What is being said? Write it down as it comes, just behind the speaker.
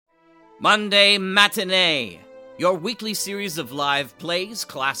Monday Matinee, your weekly series of live plays,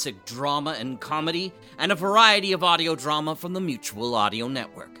 classic drama and comedy, and a variety of audio drama from the Mutual Audio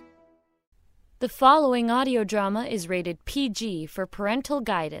Network. The following audio drama is rated PG for parental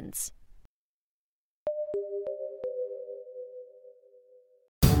guidance.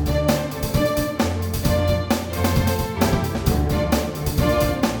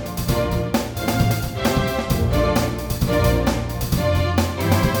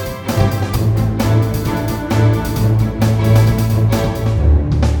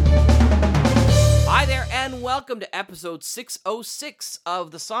 Welcome to episode 606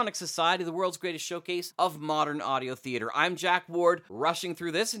 of the Sonic Society, the world's greatest showcase of modern audio theater. I'm Jack Ward, rushing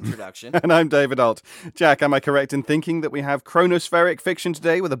through this introduction. And I'm David Alt. Jack, am I correct in thinking that we have Chronospheric fiction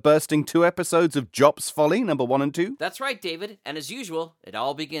today with a bursting 2 episodes of Jop's Folly, number 1 and 2? That's right, David. And as usual, it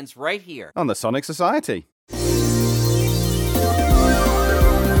all begins right here on the Sonic Society.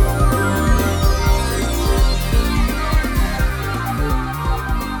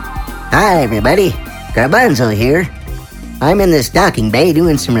 Hi, everybody. Garbanzo here. I'm in this docking bay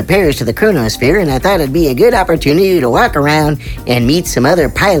doing some repairs to the Chronosphere, and I thought it'd be a good opportunity to walk around and meet some other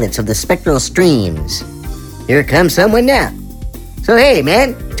pilots of the spectral streams. Here comes someone now. So hey,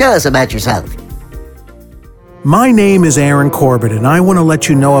 man, tell us about yourself. My name is Aaron Corbett, and I want to let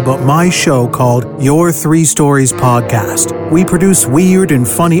you know about my show called Your 3 Stories Podcast. We produce weird and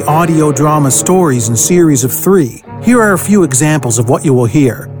funny audio drama stories in series of 3. Here are a few examples of what you will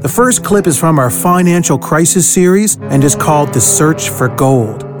hear. The first clip is from our Financial Crisis series and is called The Search for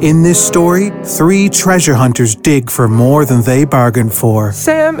Gold. In this story, 3 treasure hunters dig for more than they bargained for.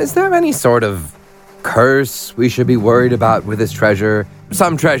 Sam, is there any sort of curse we should be worried about with this treasure?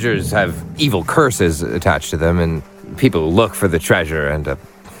 Some treasures have evil curses attached to them, and people look for the treasure and end up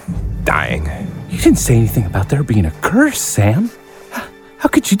dying. You didn't say anything about there being a curse, Sam. How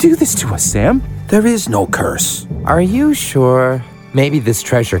could you do this to us, Sam? There is no curse. Are you sure? Maybe this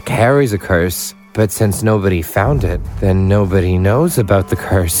treasure carries a curse, but since nobody found it, then nobody knows about the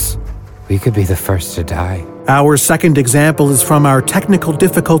curse. We could be the first to die. Our second example is from our Technical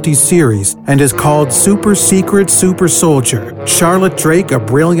Difficulties series and is called Super Secret Super Soldier. Charlotte Drake, a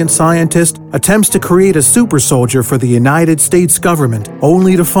brilliant scientist, attempts to create a super soldier for the United States government,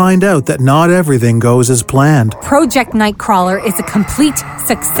 only to find out that not everything goes as planned. Project Nightcrawler is a complete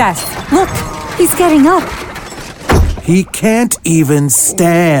success. Look, he's getting up. He can't even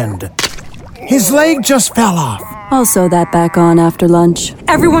stand. His leg just fell off. I'll sew that back on after lunch.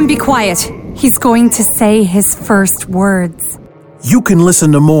 Everyone be quiet. He's going to say his first words. You can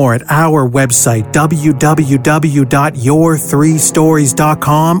listen to more at our website,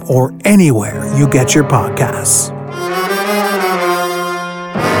 www.your3stories.com, or anywhere you get your podcasts.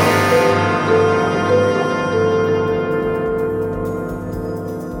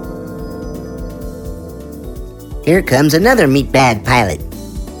 Here comes another meatbag pilot.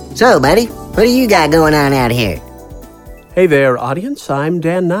 So, buddy, what do you got going on out here? Hey there, audience. I'm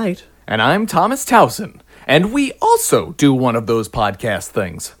Dan Knight. And I'm Thomas Towson. And we also do one of those podcast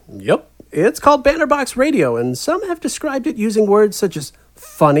things. Yep. It's called Bannerbox Radio, and some have described it using words such as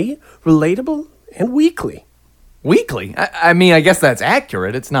funny, relatable, and weekly. Weekly? I mean, I guess that's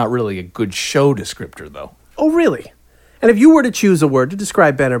accurate. It's not really a good show descriptor, though. Oh, really? And if you were to choose a word to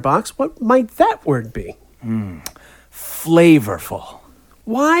describe Bannerbox, what might that word be? Flavorful.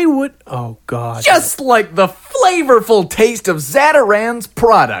 Why would... Oh, God. Just like the flavorful taste of Zatarain's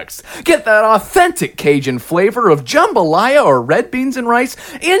products. Get that authentic Cajun flavor of jambalaya or red beans and rice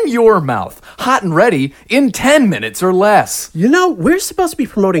in your mouth. Hot and ready in 10 minutes or less. You know, we're supposed to be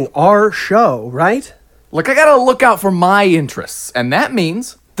promoting our show, right? Look, I gotta look out for my interests, and that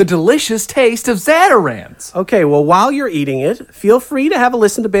means the delicious taste of Zatarain's. Okay, well, while you're eating it, feel free to have a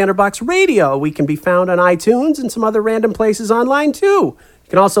listen to Bannerbox Radio. We can be found on iTunes and some other random places online, too. You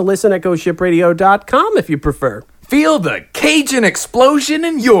can also listen at GhostShipRadio.com if you prefer. Feel the Cajun explosion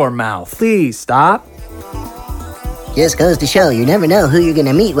in your mouth. Please stop. Just goes to show you never know who you're going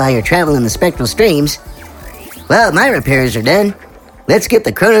to meet while you're traveling the spectral streams. Well, my repairs are done. Let's get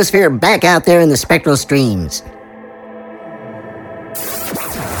the Chronosphere back out there in the spectral streams.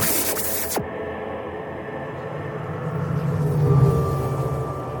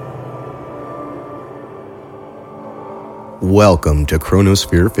 Welcome to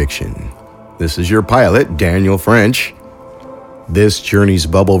Chronosphere Fiction. This is your pilot, Daniel French. This journey's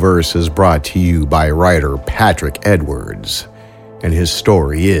Bubbleverse is brought to you by writer Patrick Edwards, and his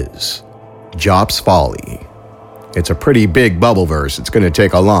story is Jop's Folly. It's a pretty big Bubbleverse. It's going to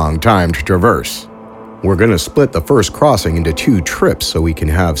take a long time to traverse. We're going to split the first crossing into 2 trips so we can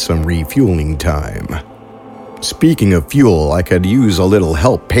have some refueling time. Speaking of fuel, I could use a little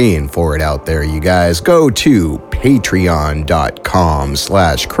help paying for it out there, you guys. Go to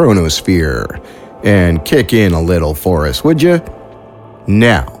patreon.com/Chronosphere and kick in a little for us, would you?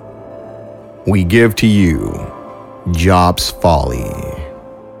 Now, we give to you Jop's Folly.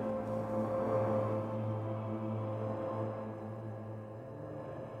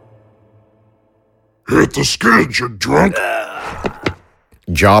 Hit the skids, you drunk!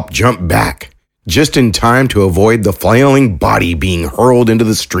 Jop jumped back, just in time to avoid the flailing body being hurled into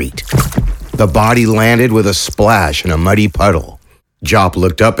the street. The body landed with a splash in a muddy puddle. Jop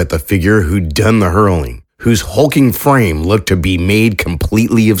looked up at the figure who'd done the hurling, whose hulking frame looked to be made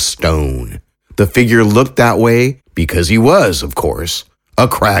completely of stone. The figure looked that way because he was, of course, a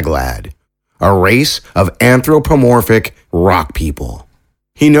crag lad, a race of anthropomorphic rock people.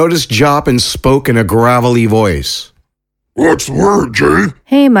 He noticed Jop and spoke in a gravelly voice. What's the word, Jay?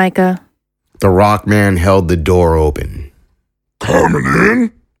 Hey, Micah. The rock man held the door open. Coming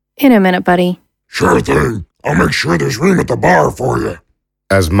in? In a minute, buddy. Sure thing. I'll make sure there's room at the bar for you.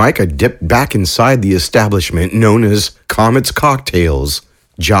 As Micah dipped back inside the establishment known as Comet's Cocktails,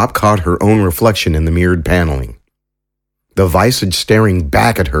 Jop caught her own reflection in the mirrored paneling. The visage staring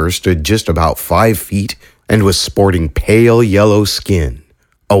back at her stood just about 5 feet and was sporting pale yellow skin,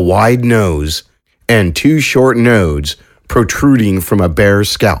 a wide nose, and 2 short nodes protruding from a bare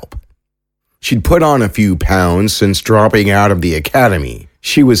scalp. She'd put on a few pounds since dropping out of the academy.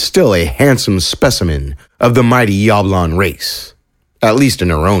 She was still a handsome specimen of the mighty Yablon race, at least in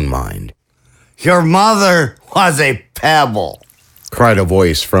her own mind. Your mother was a pebble, cried a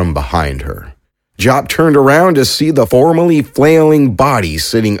voice from behind her. Jop turned around to see the formerly flailing body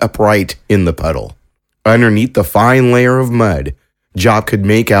sitting upright in the puddle. Underneath the fine layer of mud, Jop could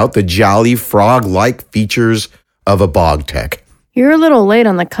make out the jolly frog-like features of a bog tech. You're a little late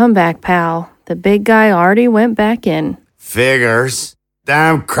on the comeback, pal. The big guy already went back in. Figures.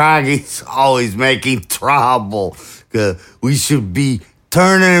 Damn Craggy's always making trouble. We should be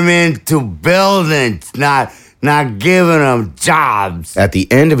turning him into buildings, not giving him jobs. At the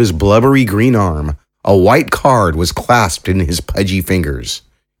end of his blubbery green arm, a white card was clasped in his pudgy fingers.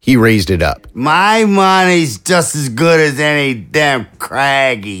 He raised it up. My money's just as good as any damn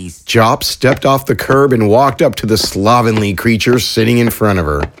Craggy's. Jop stepped off the curb and walked up to the slovenly creature sitting in front of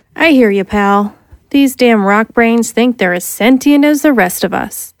her. I hear you, pal. These damn rock brains think they're as sentient as the rest of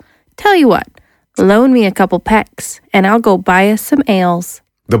us. Tell you what, loan me a couple pecks, and I'll go buy us some ales.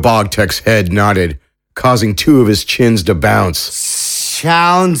 The bog tech's head nodded, causing 2 of his chins to bounce.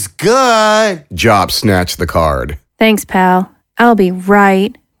 Sounds good. Jop snatched the card. Thanks, pal. I'll be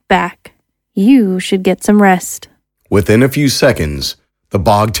right back. You should get some rest. Within a few seconds, the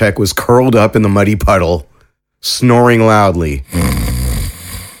bog tech was curled up in the muddy puddle, snoring loudly.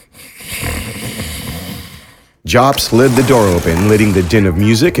 Jop slid the door open, letting the din of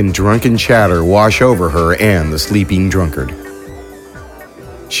music and drunken chatter wash over her and the sleeping drunkard.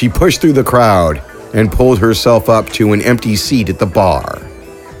 She pushed through the crowd and pulled herself up to an empty seat at the bar.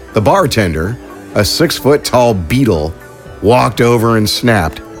 The bartender, a 6-foot-tall beetle, walked over and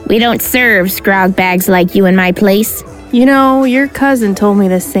snapped, "We don't serve scrog bags like you in my place." You know, your cousin told me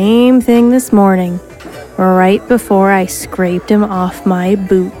the same thing this morning, right before I scraped him off my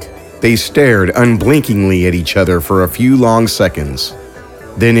boot. They stared unblinkingly at each other for a few long seconds.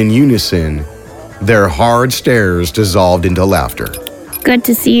 Then in unison, their hard stares dissolved into laughter. "Good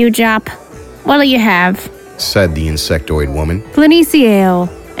to see you, Jop. What'll you have?" said the insectoid woman. Planici ale,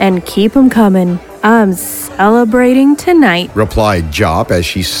 and keep 'em coming. I'm celebrating tonight, replied Jop as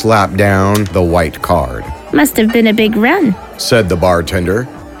she slapped down the white card. "Must have been a big run," said the bartender.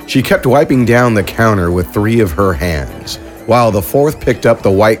 She kept wiping down the counter with 3 of her hands, while the 4th picked up the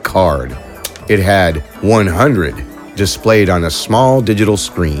white card. It had 100 displayed on a small digital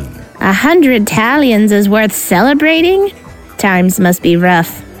screen. 100 tallions is worth celebrating? Times must be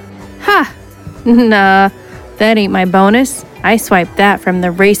rough. Ha! Nah, that ain't my bonus. I swiped that from the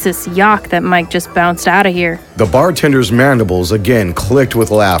racist yak that Mike just bounced out of here. The bartender's mandibles again clicked with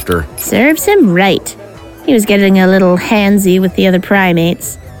laughter. Serves him right. He was getting a little handsy with the other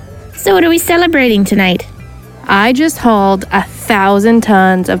primates. So what are we celebrating tonight? I just hauled 1,000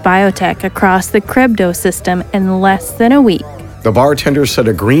 tons of biotech across the Krebdo system in less than a week. The bartender set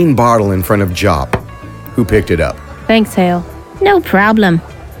a green bottle in front of Jop, who picked it up. Thanks, Hale. No problem.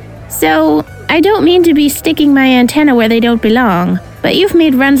 So, I don't mean to be sticking my antenna where they don't belong, but you've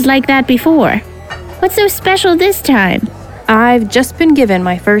made runs like that before. What's so special this time? I've just been given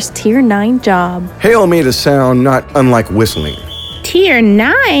my first Tier 9 job. Hale made a sound not unlike whistling. Tier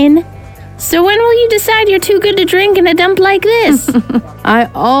 9? So when will you decide you're too good to drink in a dump like this? I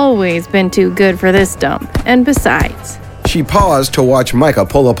always been too good for this dump. And besides... She paused to watch Micah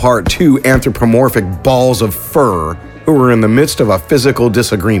pull apart two anthropomorphic balls of fur who were in the midst of a physical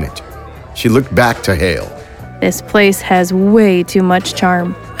disagreement. She looked back to Hale. This place has way too much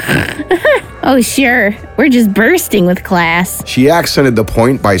charm. Oh, sure. We're just bursting with class. She accented the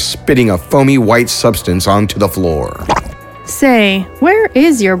point by spitting a foamy white substance onto the floor. Say, where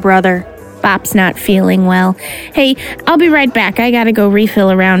is your brother? Bop's not feeling well. Hey, I'll be right back. I gotta go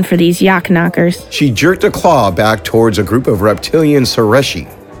refill around for these yak knockers. She jerked a claw back towards a group of reptilian Sureshi,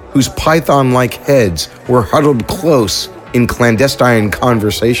 whose python-like heads were huddled close in clandestine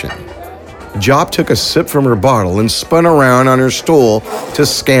conversation. Jop took a sip from her bottle and spun around on her stool to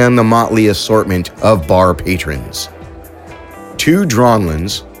scan the motley assortment of bar patrons. Two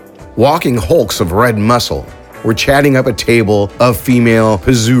Dronlins, walking hulks of red muscle, were chatting up a table of female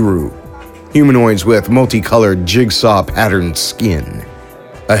Pazuru, humanoids with multicolored jigsaw-patterned skin.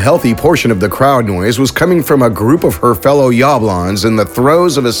 A healthy portion of the crowd noise was coming from a group of her fellow Yablons in the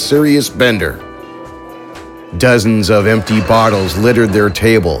throes of a serious bender. Dozens of empty bottles littered their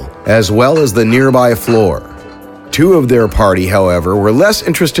table, as well as the nearby floor. Two of their party, however, were less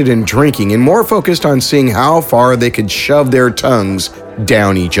interested in drinking and more focused on seeing how far they could shove their tongues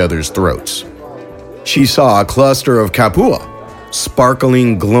down each other's throats. She saw a cluster of Kapua,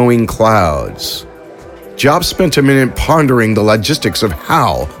 sparkling, glowing clouds. Jop spent a minute pondering the logistics of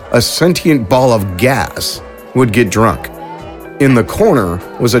how a sentient ball of gas would get drunk. In the corner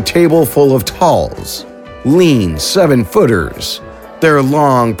was a table full of talls, lean 7-footers, their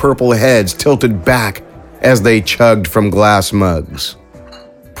long purple heads tilted back as they chugged from glass mugs.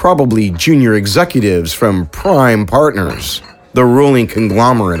 Probably junior executives from Prime Partners, the ruling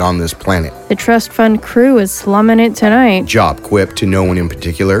conglomerate on this planet. The trust fund crew is slumming it tonight. Jop quipped to no one in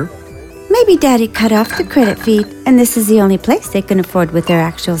particular. Maybe Daddy cut off the credit feed, and this is the only place they can afford with their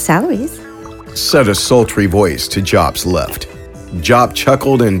actual salaries. Said a sultry voice to Jop's left. Jop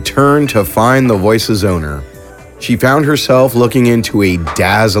chuckled and turned to find the voice's owner. She found herself looking into a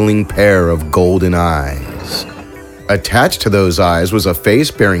dazzling pair of golden eyes. Attached to those eyes was a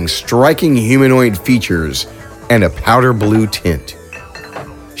face bearing striking humanoid features and a powder blue tint.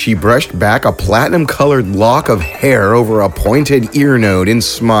 She brushed back a platinum-colored lock of hair over a pointed ear node and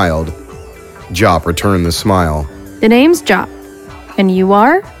smiled. Jop returned the smile. The name's Jop. And you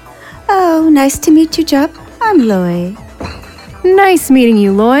are? Oh, nice to meet you, Jop. I'm Loy. Nice meeting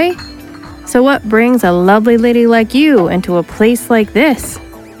you, Loy. So what brings a lovely lady like you into a place like this?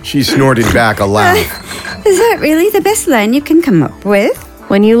 She snorted back a laugh. Is that really the best line you can come up with?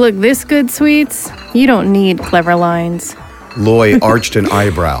 When you look this good, Sweets, you don't need clever lines. Loy arched an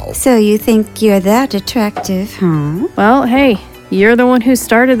eyebrow. So you think you're that attractive, huh? Well, hey, you're the one who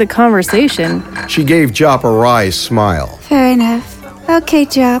started the conversation. She gave Jop a wry smile. Fair enough. Okay,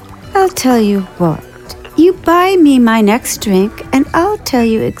 Jop, I'll tell you what. You buy me my next drink, and I'll tell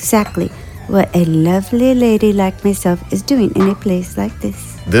you exactly what a lovely lady like myself is doing in a place like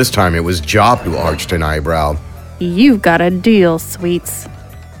this. This time it was Jop who arched an eyebrow. You've got a deal, Sweets.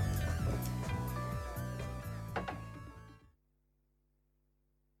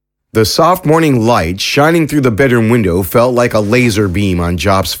 The soft morning light shining through the bedroom window felt like a laser beam on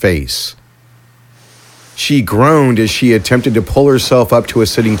Jop's face. She groaned as she attempted to pull herself up to a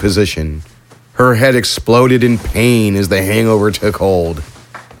sitting position. Her head exploded in pain as the hangover took hold.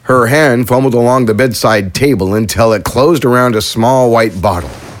 Her hand fumbled along the bedside table until it closed around a small white bottle.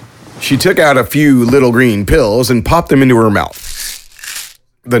 She took out a few little green pills and popped them into her mouth.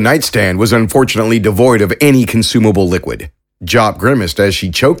 The nightstand was unfortunately devoid of any consumable liquid. Jop grimaced as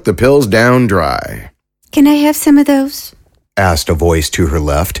she choked the pills down dry. Can I have some of those? Asked a voice to her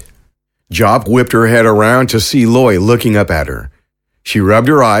left. Jop whipped her head around to see Loy looking up at her. She rubbed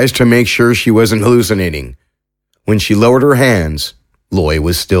her eyes to make sure she wasn't hallucinating. When she lowered her hands, Loy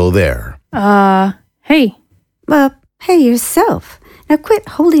was still there. Hey. Well, hey yourself. Now quit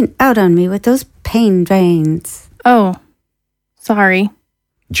holding out on me with those pain drains. Oh, sorry.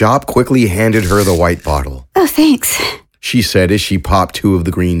 Jop quickly handed her the white bottle. Oh, thanks. She said as she popped two of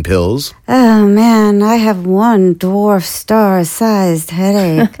the green pills. Oh, man, I have one dwarf star-sized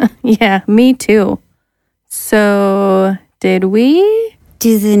headache. Yeah, me too. So, did we?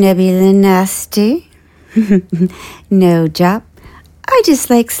 Do the nebula nasty? No, Jop. I just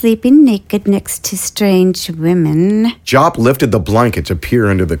like sleeping naked next to strange women. Jop lifted the blanket to peer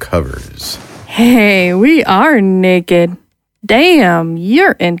under the covers. Hey, we are naked. Damn,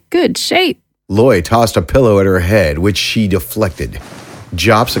 you're in good shape. Loy tossed a pillow at her head, which she deflected.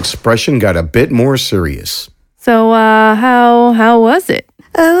 Jop's expression got a bit more serious. So, how was it?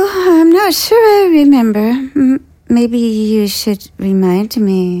 Oh, I'm not sure I remember. Maybe you should remind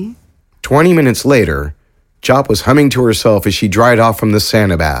me. 20 minutes later, Jop was humming to herself as she dried off from the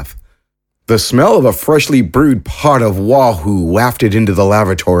sauna bath. The smell of a freshly brewed pot of wahoo wafted into the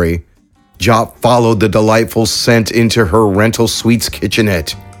lavatory. Jop followed the delightful scent into her rental suite's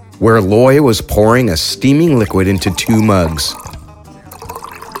kitchenette, where Loy was pouring a steaming liquid into 2 mugs.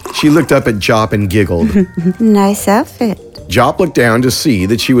 She looked up at Jop and giggled. Nice outfit. Jop looked down to see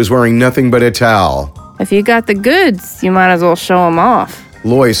that she was wearing nothing but a towel. If you got the goods, you might as well show them off.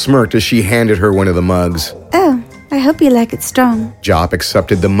 Loy smirked as she handed her one of the mugs. Oh, I hope you like it strong. Jop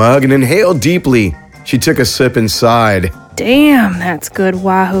accepted the mug and inhaled deeply. She took a sip and sighed. Damn, that's good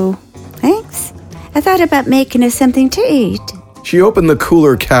wahoo. Thanks. I thought about making us something to eat. She opened the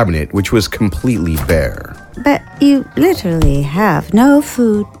cooler cabinet, which was completely bare. But you literally have no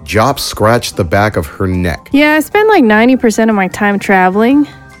food. Jop scratched the back of her neck. Yeah, I spend like 90% of my time traveling.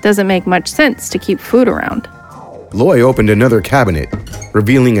 Doesn't make much sense to keep food around. Loy opened another cabinet,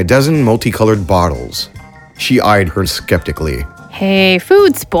 revealing a dozen multicolored bottles. She eyed her skeptically. Hey,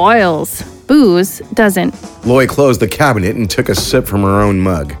 food spoils. Booze doesn't. Loy closed the cabinet and took a sip from her own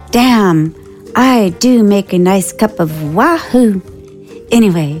mug. Damn, I do make a nice cup of wahoo.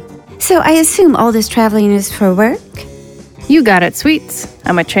 Anyway, so I assume all this traveling is for work? You got it, sweets.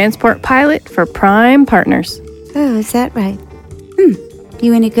 I'm a transport pilot for Prime Partners. Oh, is that right?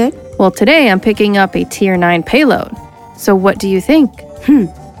 You any good? Well, today I'm picking up a Tier 9 payload. So what do you think?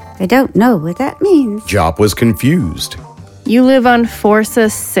 I don't know what that means. Jop was confused. You live on Forza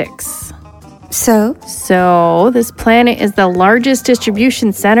 6. So? So, this planet is the largest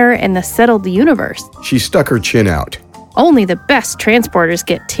distribution center in the settled universe. She stuck her chin out. Only the best transporters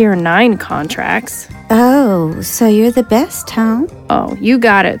get Tier 9 contracts. Oh, so you're the best, huh? Oh, you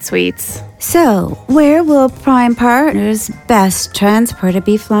got it, sweets. So, where will Prime Partners' best transporter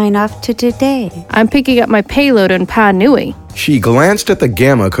be flying off to today? I'm picking up my payload in Pa Nui. She glanced at the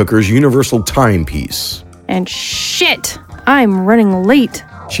Gamma Cooker's universal timepiece. And shit, I'm running late.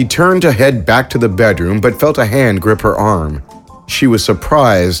 She turned to head back to the bedroom, but felt a hand grip her arm. She was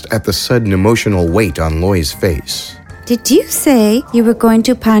surprised at the sudden emotional weight on Loy's face. Did you say you were going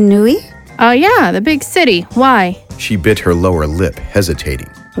to Pa Nui? Yeah, the big city. Why? She bit her lower lip, hesitating.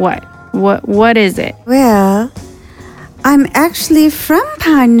 What is it? Well, I'm actually from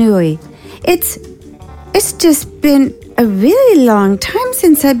Pa Nui. It's just been a really long time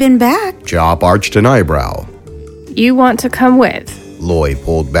since I've been back. Jop arched an eyebrow. You want to come with? Loy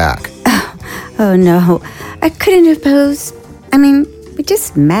pulled back. Oh no, I couldn't oppose. I mean, we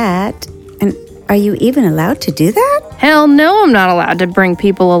just met. And are you even allowed to do that? Hell no, I'm not allowed to bring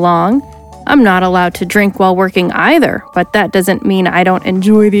people along. I'm not allowed to drink while working either, but that doesn't mean I don't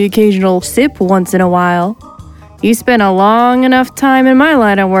enjoy the occasional sip once in a while. You spend a long enough time in my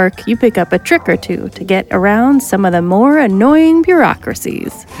line of work, you pick up a trick or two to get around some of the more annoying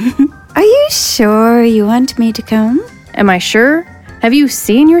bureaucracies. Are you sure you want me to come? Am I sure? Have you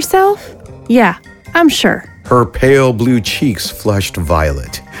seen yourself? Yeah, I'm sure. Her pale blue cheeks flushed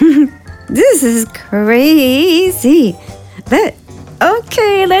violet. This is crazy. But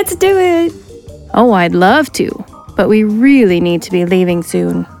okay, let's do it. Oh, I'd love to, but we really need to be leaving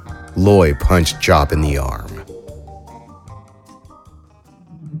soon. Loy punched Jop in the arm.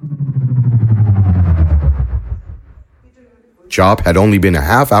 Jop had only been a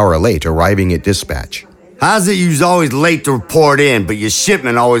half hour late arriving at dispatch. How's it you's always late to report in, but your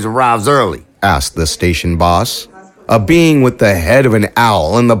shipment always arrives early? Asked the station boss, a being with the head of an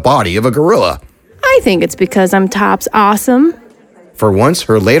owl and the body of a gorilla. I think it's because I'm tops awesome. For once,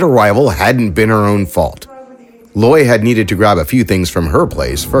 her late arrival hadn't been her own fault. Loy had needed to grab a few things from her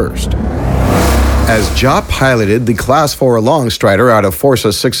place first. As Jop piloted the Class 4 Longstrider out of Forza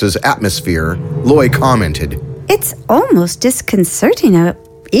 6's atmosphere, Loy commented, It's almost disconcerting how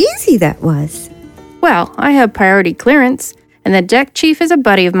easy that was. Well, I have priority clearance, and the deck chief is a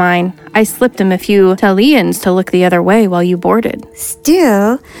buddy of mine. I slipped him a few Talians to look the other way while you boarded.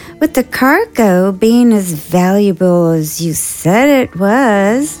 Still, with the cargo being as valuable as you said it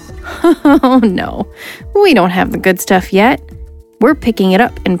was. Oh no, we don't have the good stuff yet. We're picking it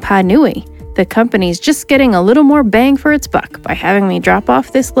up in Pa Nui. The company's just getting a little more bang for its buck by having me drop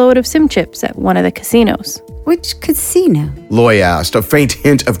off this load of sim chips at one of the casinos. Which casino? Loy asked, a faint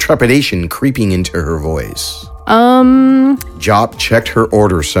hint of trepidation creeping into her voice. Jop checked her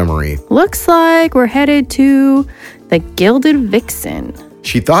order summary. Looks like we're headed to the Gilded Vixen.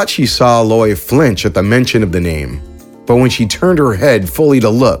 She thought she saw Loy flinch at the mention of the name, but when she turned her head fully to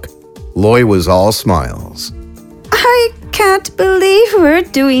look, Loy was all smiles. I can't believe we're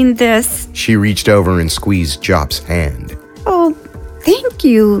doing this. She reached over and squeezed Jop's hand. Oh, Thank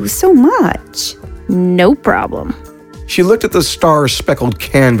you so much. No problem. She looked at the star-speckled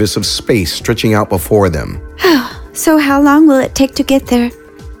canvas of space stretching out before them. So how long will it take to get there?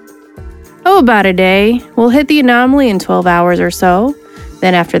 Oh, about a day. We'll hit the anomaly in 12 hours or so.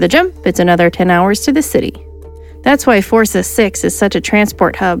 Then after the jump, it's another 10 hours to the city. That's why Forza 6 is such a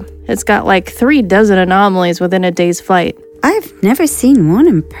transport hub. It's got like 3 dozen anomalies within a day's flight. I've never seen one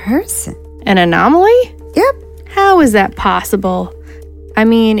in person. An anomaly? Yep. How is that possible? I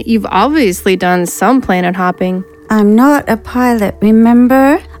mean, you've obviously done some planet hopping. I'm not a pilot,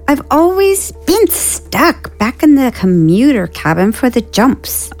 remember? I've always been stuck back in the commuter cabin for the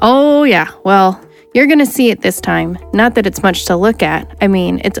jumps. Oh, yeah. Well, you're going to see it this time. Not that it's much to look at. I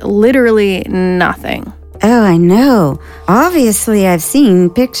mean, it's literally nothing. Oh, I know. Obviously, I've seen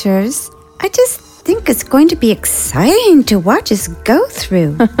pictures. I just think it's going to be exciting to watch us go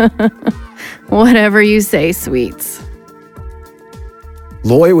through. Whatever you say, sweets.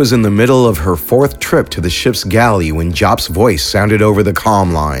 Loy was in the middle of her 4th trip to the ship's galley when Jop's voice sounded over the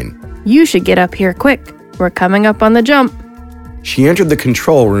comm line. You should get up here quick. We're coming up on the jump. She entered the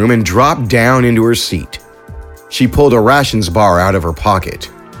control room and dropped down into her seat. She pulled a rations bar out of her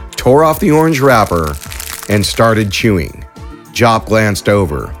pocket, tore off the orange wrapper, and started chewing. Jop glanced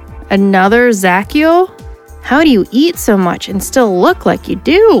over. Another Zachiel? How do you eat so much and still look like you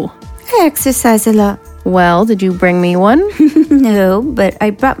do? I exercise a lot. Well, did you bring me one? No, but I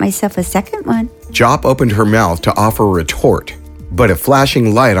brought myself a second one. Jop opened her mouth to offer a retort, but a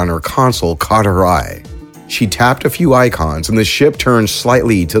flashing light on her console caught her eye. She tapped a few icons and the ship turned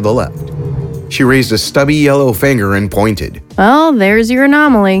slightly to the left. She raised a stubby yellow finger and pointed. Well, there's your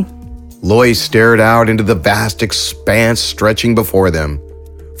anomaly. Loy stared out into the vast expanse stretching before them.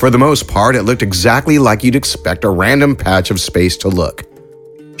 For the most part, it looked exactly like you'd expect a random patch of space to look.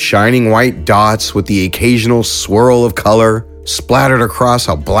 Shining white dots with the occasional swirl of color splattered across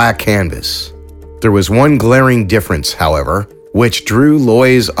a black canvas. There was one glaring difference, however, which drew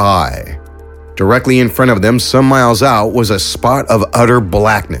Loy's eye. Directly in front of them, some miles out, was a spot of utter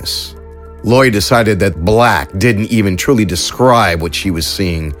blackness. Loy decided that black didn't even truly describe what she was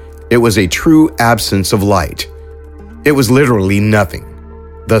seeing. It was a true absence of light. It was literally nothing.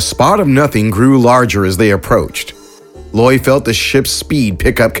 The spot of nothing grew larger as they approached. Loy felt the ship's speed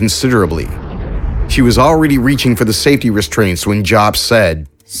pick up considerably. She was already reaching for the safety restraints when Jop said,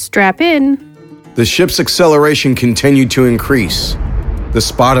 "Strap in." The ship's acceleration continued to increase. The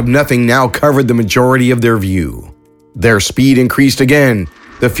spot of nothing now covered the majority of their view. Their speed increased again.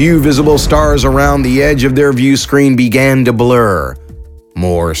 The few visible stars around the edge of their view screen began to blur.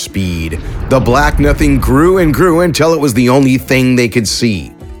 More speed. The black nothing grew and grew until it was the only thing they could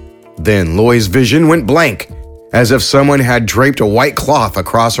see. Then Loy's vision went blank, as if someone had draped a white cloth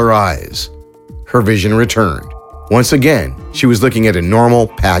across her eyes. Her vision returned. Once again, she was looking at a normal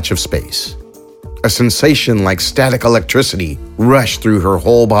patch of space. A sensation like static electricity rushed through her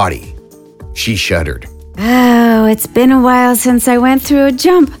whole body. She shuddered. Oh, it's been a while since I went through a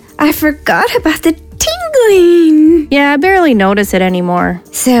jump. I forgot about the tingling. Yeah, I barely notice it anymore.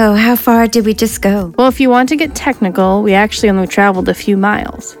 So, how far did we just go? Well, if you want to get technical, we actually only traveled a few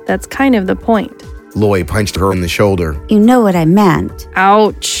miles. That's kind of the point. Loy punched her in the shoulder. You know what I meant.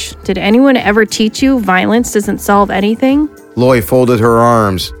 Ouch. Did anyone ever teach you violence doesn't solve anything? Loy folded her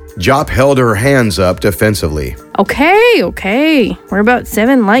arms. Jop held her hands up defensively. Okay. We're about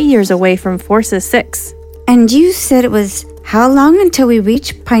 7 light years away from Forza 6. And you said it was how long until we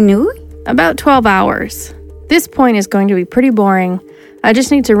reach Painui? About 12 hours. This point is going to be pretty boring. I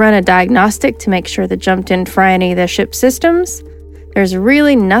just need to run a diagnostic to make sure the jump didn't fry any of the ship's systems. There's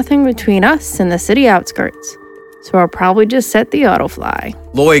really nothing between us and the city outskirts, so I'll probably just set the autofly.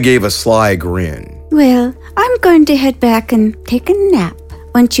 Loy gave a sly grin. Well, I'm going to head back and take a nap.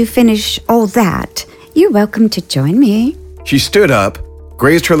 Once you finish all that, you're welcome to join me. She stood up,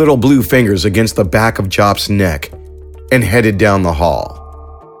 grazed her little blue fingers against the back of Jop's neck, and headed down the hall.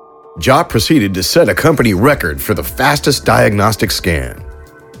 Jop proceeded to set a company record for the fastest diagnostic scan.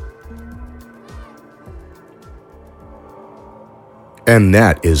 And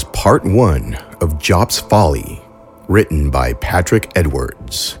that is part 1 of Jop's Folly, written by Patrick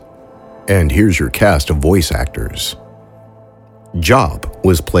Edwards. And here's your cast of voice actors. Jop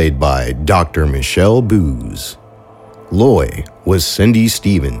was played by Dr. Michelle Booz. Loy was Cindy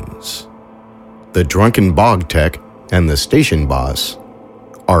Stevens. The drunken bog tech and the station boss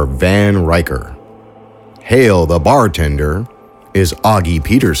are Van Riker. Hale the bartender is Augie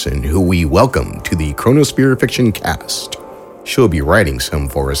Peterson, who we welcome to the Chronosphere Fiction cast. She'll be writing some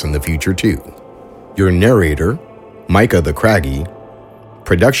for us in the future too. Your narrator, Micah the Craggy.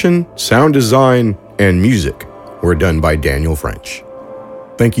 Production, sound design, and music were done by Daniel French.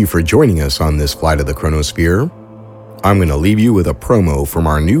 Thank you for joining us on this flight of the Chronosphere. I'm going to leave you with a promo from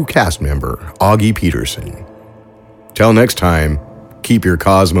our new cast member, Augie Peterson. Till next time, keep your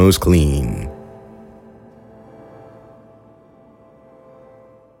cosmos clean.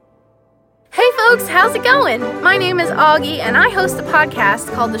 Hey folks, how's it going? My name is Augie, and I host a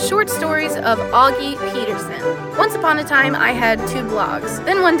podcast called The Short Stories of Augie Peterson. Once upon a time, I had 2 blogs.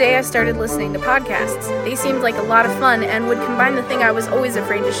 Then one day I started listening to podcasts. They seemed like a lot of fun and would combine the thing I was always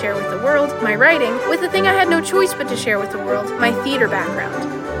afraid to share with the world, my writing, with the thing I had no choice but to share with the world, my theater background.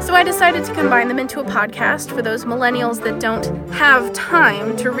 So I decided to combine them into a podcast for those millennials that don't have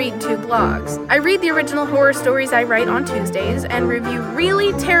time to read 2 blogs. I read the original horror stories I write on Tuesdays and review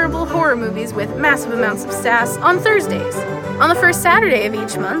really terrible horror movies with massive amounts of sass on Thursdays. On the first Saturday of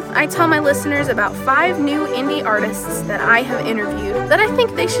each month, I tell my listeners about 5 new indie artists that I have interviewed that I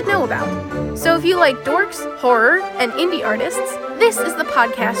think they should know about. So if you like dorks, horror, and indie artists, this is the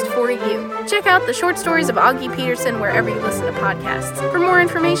podcast for you. Check out The Short Stories of Augie Peterson wherever you listen to podcasts. For more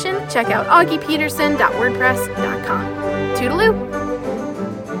information, check out augiepeterson.wordpress.com. Toodaloo!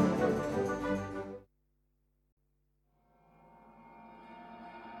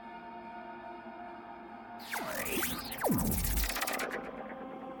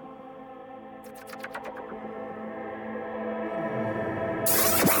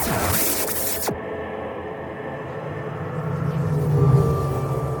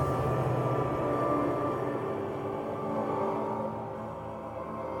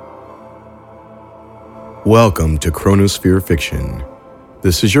 Welcome to Chronosphere Fiction.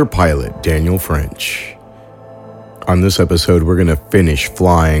 This is your pilot, Daniel French. On this episode, we're going to finish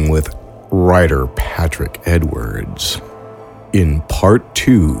flying with writer Patrick Edwards in part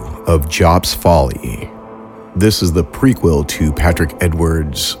 2 of Jop's Folly. This is the prequel to Patrick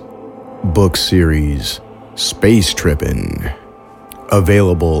Edwards' book series, Space Trippin',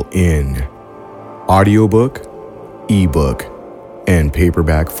 available in audiobook, ebook, and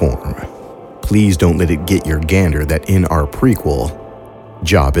paperback form. Please don't let it get your gander that in our prequel,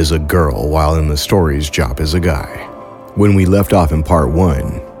 Jop is a girl, while in the stories, Jop is a guy. When we left off in part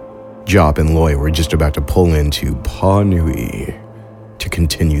 1, Jop and Loy were just about to pull into Pa Nui to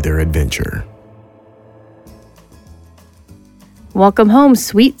continue their adventure. Welcome home,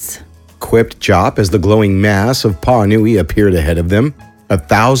 sweets. Quipped Jop as the glowing mass of Pa Nui appeared ahead of them.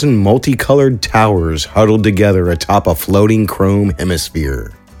 1,000 multicolored towers huddled together atop a floating chrome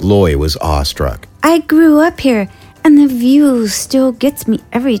hemisphere. Loy was awestruck. I grew up here, and the view still gets me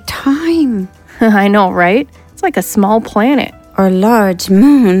every time. I know, right? It's like a small planet. Or large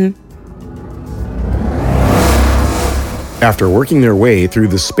moon. After working their way through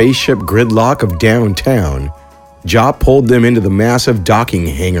the spaceship gridlock of downtown, Jop pulled them into the massive docking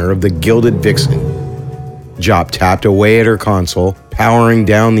hangar of the Gilded Vixen. Jop tapped away at her console, powering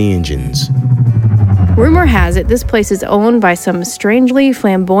down the engines. Rumor has it this place is owned by some strangely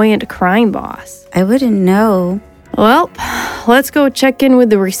flamboyant crime boss. I wouldn't know. Well, let's go check in with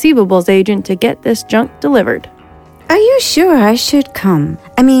the receivables agent to get this junk delivered. Are you sure I should come?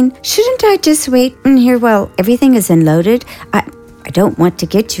 I mean, shouldn't I just wait in here while everything is unloaded? I don't want to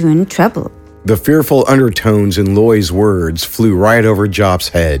get you in trouble. The fearful undertones in Loy's words flew right over Jop's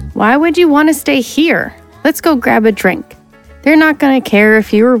head. Why would you want to stay here? Let's go grab a drink. They're not going to care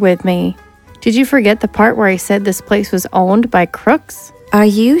if you were with me. Did you forget the part where I said this place was owned by crooks? Are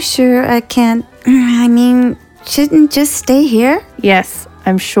you sure I can't? I mean, shouldn't just stay here? Yes,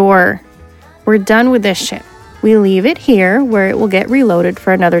 I'm sure. We're done with this ship. We leave it here where it will get reloaded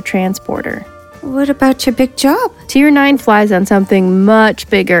for another transporter. What about your big job? Tier 9 flies on something much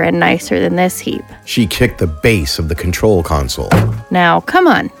bigger and nicer than this heap. She kicked the base of the control console. Now, come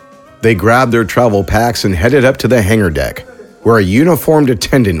on. They grabbed their travel packs and headed up to the hangar deck, where a uniformed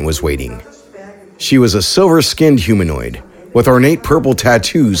attendant was waiting. She was a silver-skinned humanoid, with ornate purple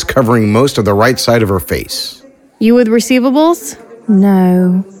tattoos covering most of the right side of her face. You with receivables?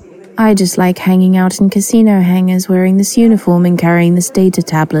 No. I just like hanging out in casino hangars wearing this uniform and carrying this data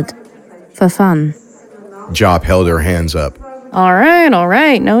tablet. For fun. Jop held her hands up. All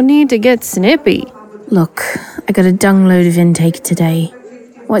right. No need to get snippy. Look, I got a dung load of intake today.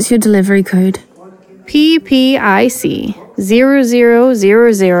 What's your delivery code? PPIC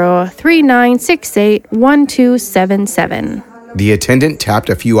 000039681277. The attendant tapped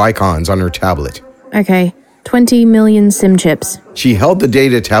a few icons on her tablet. Okay, 20 million SIM chips. She held the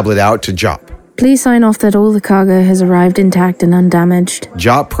data tablet out to Jop. Please sign off that all the cargo has arrived intact and undamaged.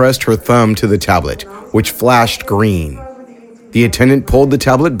 Jop pressed her thumb to the tablet, which flashed green. The attendant pulled the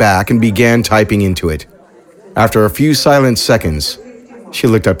tablet back and began typing into it. After a few silent seconds, she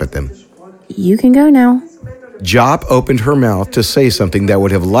looked up at them. You can go now. Jop opened her mouth to say something that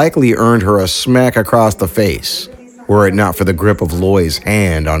would have likely earned her a smack across the face, were it not for the grip of Loy's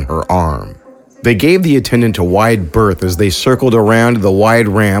hand on her arm. They gave the attendant a wide berth as they circled around the wide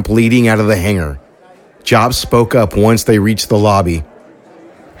ramp leading out of the hangar. Jop spoke up once they reached the lobby.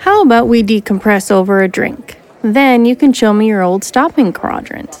 How about we decompress over a drink? Then you can show me your old stopping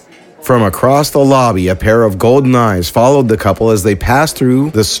quadrant. From across the lobby, a pair of golden eyes followed the couple as they passed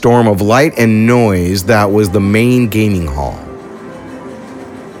through the storm of light and noise that was the main gaming hall.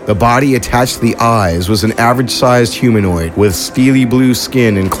 The body attached to the eyes was an average-sized humanoid with steely blue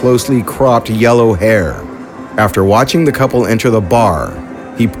skin and closely cropped yellow hair. After watching the couple enter the bar,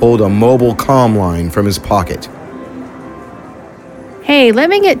 he pulled a mobile comm line from his pocket. Hey,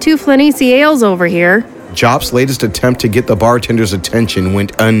 let me get 2 Flanici ales over here. Jop's latest attempt to get the bartender's attention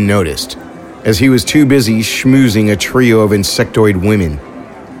went unnoticed, as he was too busy schmoozing a trio of insectoid women.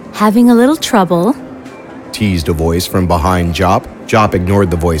 Having a little trouble? Teased a voice from behind Jop. Jop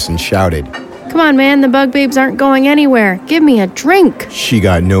ignored the voice and shouted. Come on, man, the bug babes aren't going anywhere. Give me a drink. She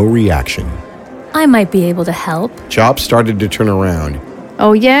got no reaction. I might be able to help. Jop started to turn around.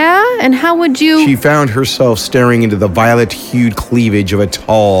 Oh, yeah? And how would you... She found herself staring into the violet-hued cleavage of a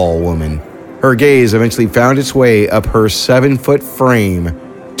tall woman. Her gaze eventually found its way up her 7-foot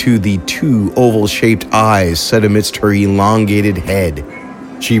frame to the 2 oval-shaped eyes set amidst her elongated head.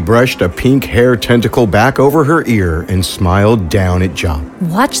 She brushed a pink hair tentacle back over her ear and smiled down at Jop.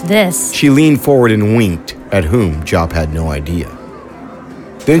 Watch this. She leaned forward and winked, at whom Jop had no idea.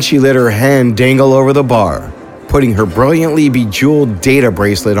 Then she let her hand dangle over the bar, putting her brilliantly bejeweled data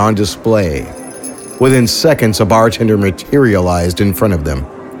bracelet on display. Within seconds, a bartender materialized in front of them.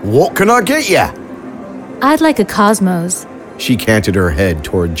 What can I get ya? I'd like a Cosmos. She canted her head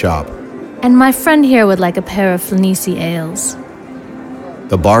toward Jop. And my friend here would like a pair of Flanici ales.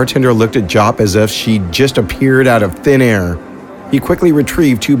 The bartender looked at Jop as if she'd just appeared out of thin air. He quickly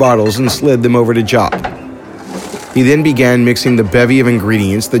retrieved 2 bottles and slid them over to Jop. He then began mixing the bevy of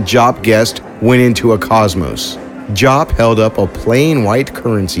ingredients that Jop guessed went into a Cosmos. Jop held up a plain white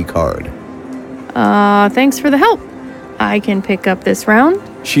currency card. Thanks for the help. I can pick up this round.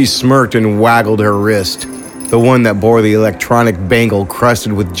 She smirked and waggled her wrist, the one that bore the electronic bangle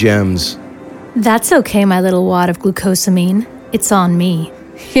crusted with gems. That's okay, my little wad of glucosamine. It's on me.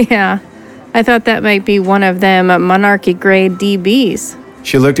 Yeah, I thought that might be one of them monarchy-grade DBs.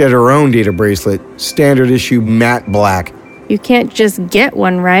 She looked at her own data bracelet, standard issue matte black. You can't just get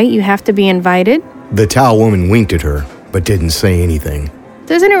one, right? You have to be invited? The towel woman winked at her, but didn't say anything.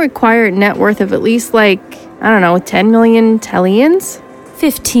 Doesn't it require a net worth of at least, 10 million Tellians?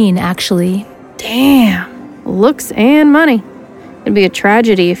 15, actually. Damn. Looks and money. It'd be a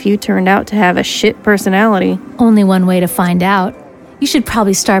tragedy if you turned out to have a shit personality. Only one way to find out. You should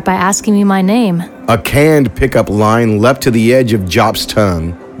probably start by asking me my name. A canned pickup line leapt to the edge of Jop's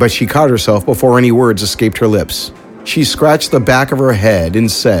tongue, but she caught herself before any words escaped her lips. She scratched the back of her head and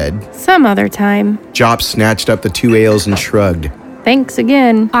said, Some other time. Jop snatched up the 2 ales and shrugged. Thanks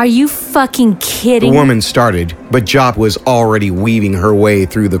again. Are you fucking kidding? The woman started, but Jop was already weaving her way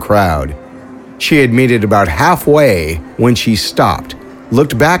through the crowd. She had made it about halfway when she stopped,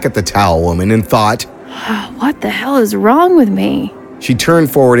 looked back at the towel woman and thought, What the hell is wrong with me? She turned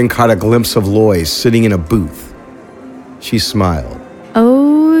forward and caught a glimpse of Loy sitting in a booth. She smiled.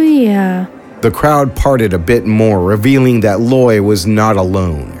 Oh, yeah. The crowd parted a bit more, revealing that Loy was not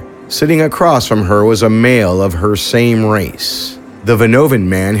alone. Sitting across from her was a male of her same race. The Venovan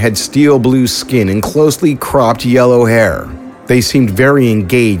man had steel blue skin and closely cropped yellow hair. They seemed very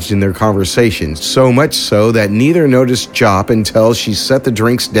engaged in their conversations, so much so that neither noticed Jop until she set the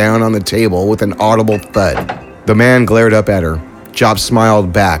drinks down on the table with an audible thud. The man glared up at her. Jop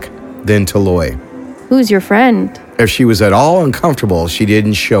smiled back, then to Loy. Who's your friend? If she was at all uncomfortable, she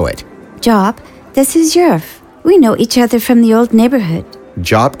didn't show it. Jop, this is Yerf. We know each other from the old neighborhood.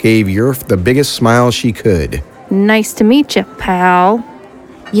 Jop gave Yerf the biggest smile she could. Nice to meet you, pal.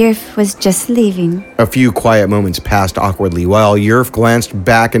 Yerf was just leaving. A few quiet moments passed awkwardly while Yerf glanced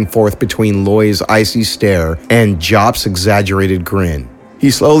back and forth between Loy's icy stare and Jop's exaggerated grin. He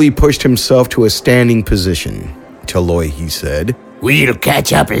slowly pushed himself to a standing position. To Loy, he said, We'll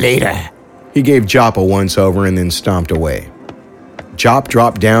catch up later. He gave Jop a once-over and then stomped away. Jop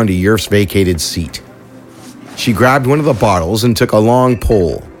dropped down to Yerf's vacated seat. She grabbed one of the bottles and took a long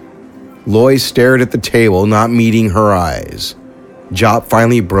pull. Loy stared at the table, not meeting her eyes. Jop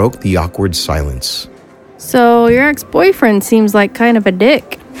finally broke the awkward silence. So your ex-boyfriend seems like kind of a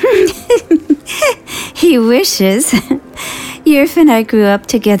dick. He wishes. Yerf and I grew up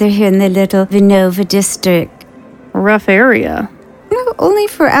together here in the little Vinova district. Rough area. No, only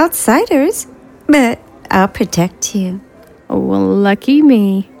for outsiders. But I'll protect you. Oh, well, lucky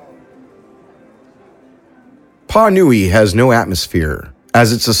me. Pa Nui has no atmosphere,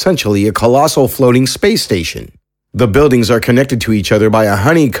 as it's essentially a colossal floating space station. The buildings are connected to each other by a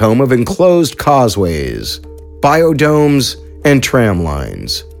honeycomb of enclosed causeways, biodomes, and tram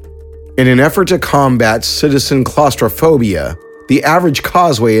lines. In an effort to combat citizen claustrophobia, the average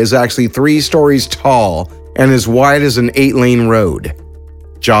causeway is actually 3 stories tall and as wide as an 8-lane road.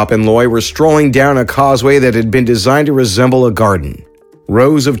 Jop and Loy were strolling down a causeway that had been designed to resemble a garden.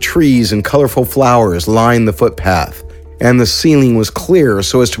 Rows of trees and colorful flowers lined the footpath, and the ceiling was clear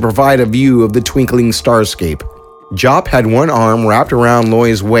so as to provide a view of the twinkling starscape. Jop had one arm wrapped around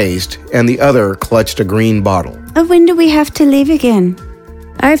Loy's waist, and the other clutched a green bottle. When do we have to leave again?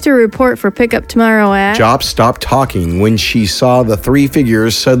 I have to report for pickup tomorrow at... Jop stopped talking when she saw the 3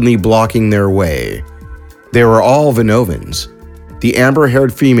 figures suddenly blocking their way. They were all Venovans. The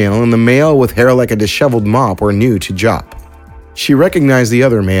amber-haired female and the male with hair like a disheveled mop were new to Jop. She recognized the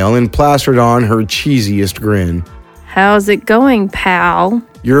other male and plastered on her cheesiest grin. How's it going, pal?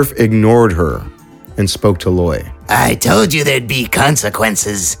 Yurf ignored her and spoke to Loy. I told you there'd be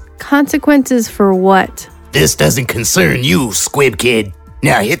consequences. Consequences for what? This doesn't concern you, Squib Kid.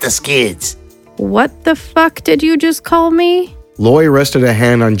 Now hit the skids. What the fuck did you just call me? Loy rested a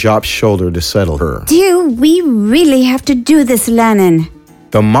hand on Jop's shoulder to settle her. Do we really have to do this, Lannon?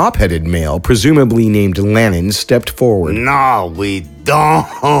 The mop-headed male, presumably named Lannon, stepped forward. No, we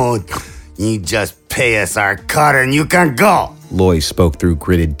don't. You just pay us our cut and you can go. Loy spoke through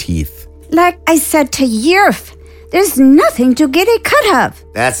gritted teeth. Like I said to Yurf, there's nothing to get a cut of.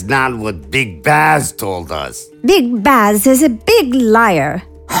 That's not what Big Baz told us. Big Baz is a big liar.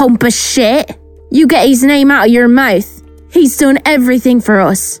 Hump of shit. You get his name out of your mouth. He's done everything for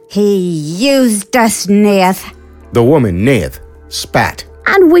us. He used us, Nath. The woman, Nath, spat.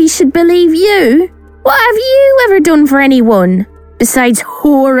 And we should believe you? What have you ever done for anyone? Besides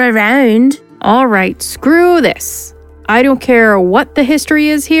whore around? All right, screw this. I don't care what the history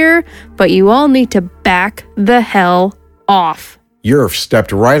is here, but you all need to back the hell off. Yurf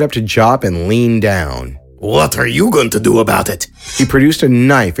stepped right up to Jop and leaned down. What are you going to do about it? He produced a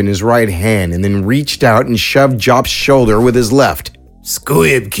knife in his right hand and then reached out and shoved Jop's shoulder with his left.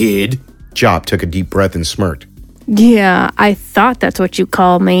 Squib Kid. Jop took a deep breath and smirked. Yeah, I thought that's what you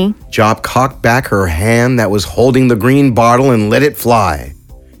call me. Jop cocked back her hand that was holding the green bottle and let it fly.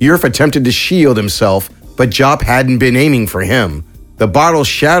 Yurf attempted to shield himself, but Jop hadn't been aiming for him. The bottle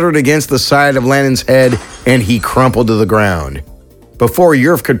shattered against the side of Lannon's head, and he crumpled to the ground. Before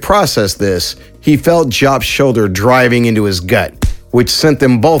Yurf could process this, he felt Jop's shoulder driving into his gut, which sent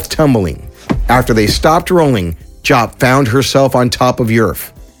them both tumbling. After they stopped rolling, Jop found herself on top of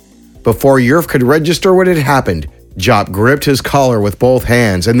Yurf. Before Yurf could register what had happened, Jop gripped his collar with both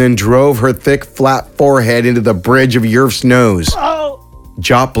hands and then drove her thick, flat forehead into the bridge of Yurf's nose. Oh.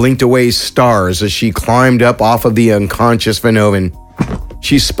 Jop blinked away stars as she climbed up off of the unconscious Venovan.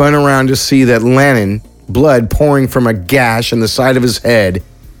 She spun around to see that Lannon, blood pouring from a gash in the side of his head,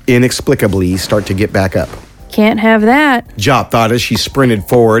 inexplicably start to get back up. Can't have that. Jop thought as she sprinted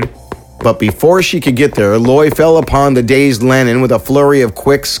forward. But before she could get there, Loy fell upon the dazed Lannon with a flurry of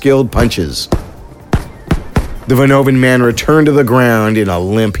quick, skilled punches. The Venovan man returned to the ground in a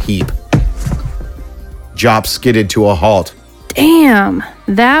limp heap. Jop skidded to a halt. Damn,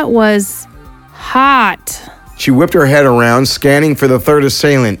 that was hot. She whipped her head around, scanning for the third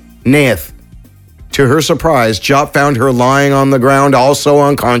assailant, Nath. To her surprise, Jop found her lying on the ground, also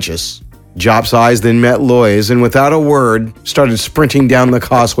unconscious. Jop's eyes then met Loy's, and without a word, started sprinting down the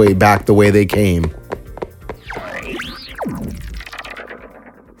causeway back the way they came.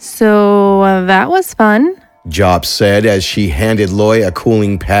 So, that was fun. Jop said as she handed Loy a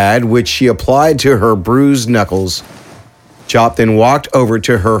cooling pad, which she applied to her bruised knuckles. Jop then walked over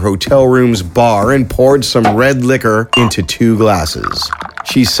to her hotel room's bar and poured some red liquor into 2 glasses.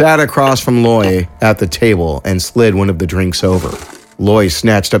 She sat across from Loy at the table and slid one of the drinks over. Loy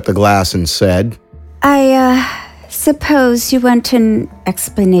snatched up the glass and said, I suppose you want an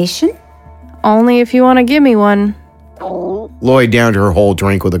explanation? Only if you want to give me one. Loy downed her whole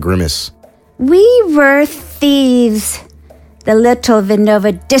drink with a grimace. We were thieves. The Little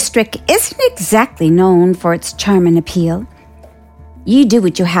Venova district isn't exactly known for its charm and appeal. You do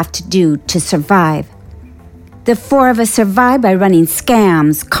what you have to do to survive. The 4 of us survived by running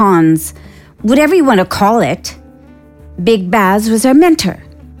scams, cons, whatever you want to call it. Big Baz was our mentor.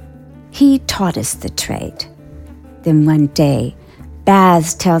 He taught us the trade. Then one day,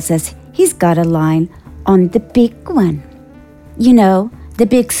 Baz tells us he's got a line on the big one. You know, the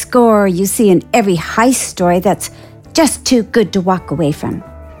big score you see in every heist story that's just too good to walk away from.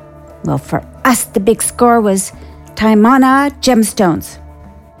 Well, for us, the big score was Taimana gemstones.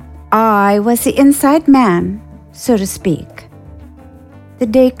 I was the inside man, so to speak. The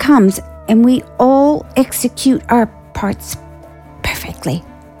day comes and we all execute our parts perfectly.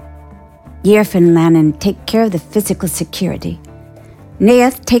 Yerf and Lannon take care of the physical security.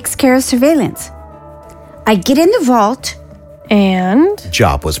 Neath takes care of surveillance. I get in the vault. And?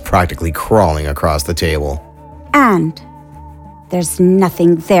 Jop was practically crawling across the table. And there's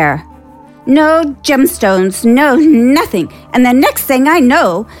nothing there. No gemstones, no nothing. And the next thing I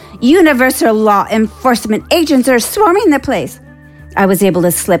know, universal law enforcement agents are swarming the place. I was able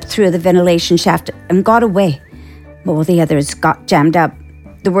to slip through the ventilation shaft and got away. But all the others got jammed up.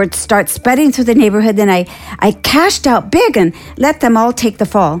 The word starts spreading through the neighborhood, and I cashed out big and let them all take the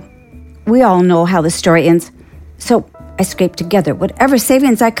fall. We all know how the story ends. So I scraped together whatever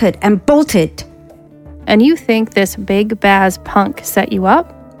savings I could and bolted. And you think this big Baz punk set you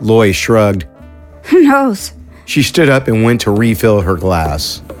up? Loy shrugged. Who knows? She stood up and went to refill her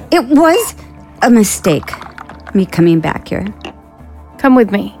glass. It was a mistake, me coming back here. Come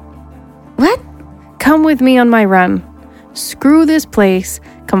with me. What? Come with me on my run. Screw this place.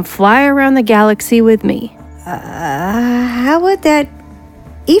 Come fly around the galaxy with me. How would that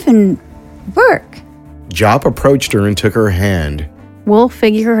even work? Jop approached her and took her hand. We'll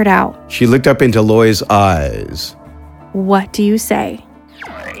figure it out. She looked up into Loy's eyes. What do you say?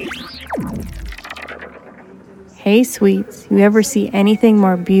 Hey, sweets, you ever see anything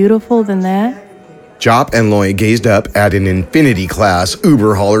more beautiful than that? Jop and Loy gazed up at an Infinity-class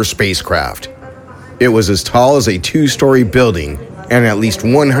Uberhauler spacecraft. It was as tall as a 2-story building and at least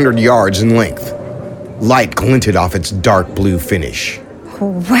 100 yards in length. Light glinted off its dark blue finish.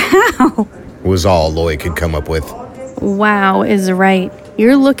 Wow! Was all Loy could come up with. Wow is right.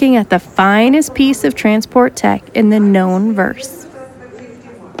 You're looking at the finest piece of transport tech in the known verse.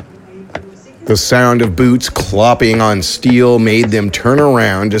 The sound of boots clopping on steel made them turn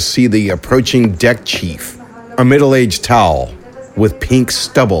around to see the approaching deck chief, a middle-aged towel with pink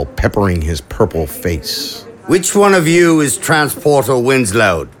stubble peppering his purple face. Which one of you is Transporter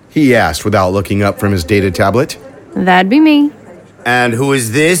Winslow? He asked without looking up from his data tablet. That'd be me. And who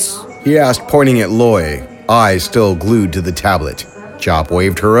is this? He asked, pointing at Loy, eyes still glued to the tablet. Jop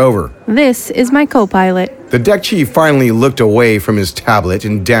waved her over. This is my co-pilot. The deck chief finally looked away from his tablet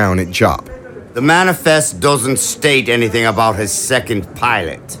and down at Jop. The manifest doesn't state anything about his second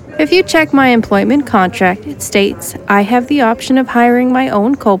pilot. If you check my employment contract, it states I have the option of hiring my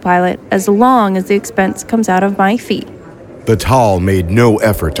own co-pilot as long as the expense comes out of my fee. The tall made no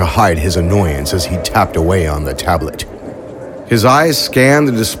effort to hide his annoyance as he tapped away on the tablet. His eyes scanned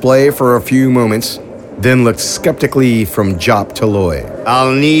the display for a few moments, then looked skeptically from Jop to Loy.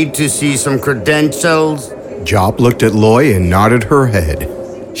 I'll need to see some credentials. Jop looked at Loy and nodded her head.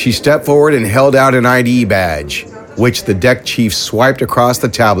 She stepped forward and held out an ID badge, which the deck chief swiped across the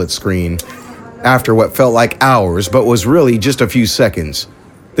tablet screen. After what felt like hours, but was really just a few seconds,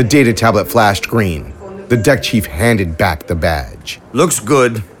 the data tablet flashed green. The deck chief handed back the badge. Looks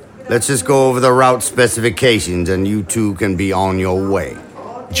good. Let's just go over the route specifications and you two can be on your way.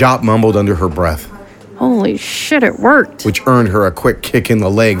 Jop mumbled under her breath. Holy shit, it worked. Which earned her a quick kick in the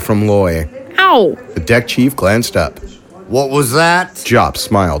leg from Loy. Ow! The deck chief glanced up. What was that? Jop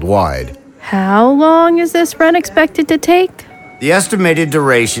smiled wide. How long is this run expected to take? The estimated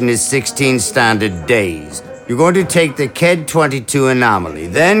duration is 16 standard days. You're going to take the KED-22 anomaly,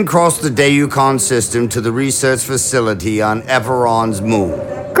 then cross the Dayucon system to the research facility on Eperon's moon.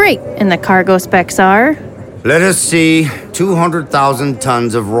 Great, and the cargo specs are? Let us see, 200,000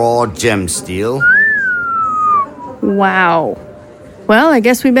 tons of raw gem steel. Wow. Well, I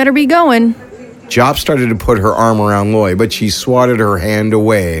guess we better be going. Jop started to put her arm around Loy, but she swatted her hand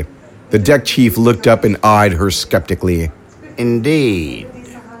away. The deck chief looked up and eyed her skeptically. Indeed.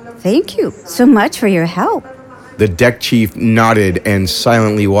 Thank you so much for your help. The deck chief nodded and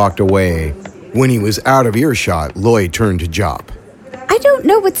silently walked away. When he was out of earshot, Loy turned to Jop. I don't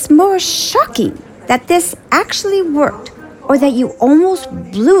know what's more shocking, that this actually worked, or that you almost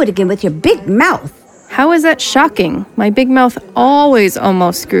blew it again with your big mouth. How is that shocking? My big mouth always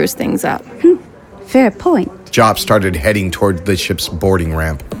almost screws things up. Fair point. Jop started heading toward the ship's boarding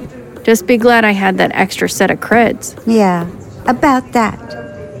ramp. Just be glad I had that extra set of creds. Yeah, about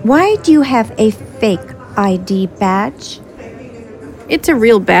that. Why do you have a fake ID badge? It's a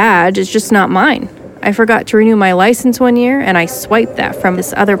real badge, it's just not mine. I forgot to renew my license one year, and I swiped that from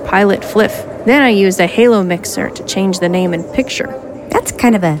this other pilot, Fliff. Then I used a halo mixer to change the name and picture. That's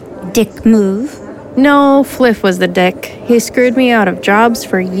kind of a dick move. No, Fliff was the dick. He screwed me out of jobs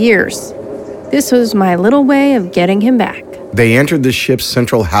for years. This was my little way of getting him back. They entered the ship's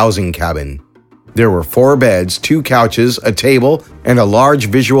central housing cabin. There were 4 beds, 2 couches, a table, and a large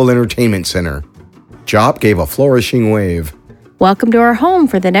visual entertainment center. Jop gave a flourishing wave. Welcome to our home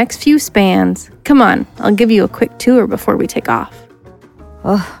for the next few spans. Come on, I'll give you a quick tour before we take off.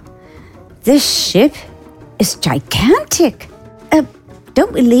 Oh, this ship is gigantic.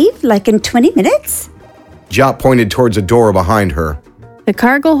 Don't we leave like in 20 minutes? Jop pointed towards a door behind her. The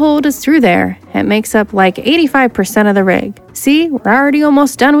cargo hold is through there. It makes up like 85% of the rig. See, we're already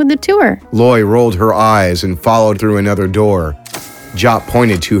almost done with the tour. Loy rolled her eyes and followed through another door. Jop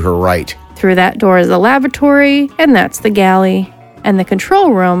pointed to her right. Through that door is the lavatory, and that's the galley. And the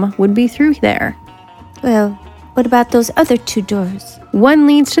control room would be through there. Well, what about those other 2 doors? One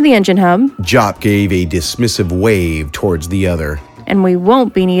leads to the engine hub. Jop gave a dismissive wave towards the other. And we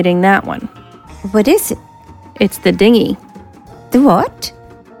won't be needing that one. What is it? It's the dinghy. The what?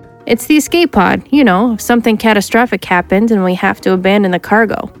 It's the escape pod. You know, if something catastrophic happens and we have to abandon the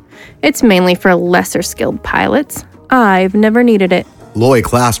cargo. It's mainly for lesser skilled pilots. I've never needed it. Loy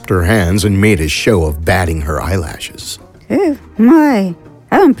clasped her hands and made a show of batting her eyelashes. Oh, my.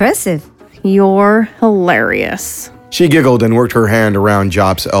 How impressive. You're hilarious. She giggled and worked her hand around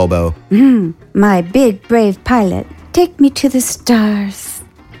Jop's elbow. My big, brave pilot. Take me to the stars.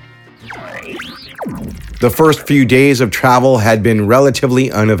 The first few days of travel had been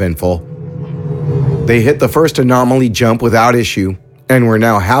relatively uneventful. They hit the first anomaly jump without issue and were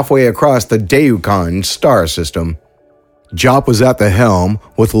now halfway across the Deucon star system. Jop was at the helm,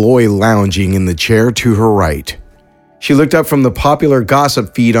 with Loy lounging in the chair to her right. She looked up from the popular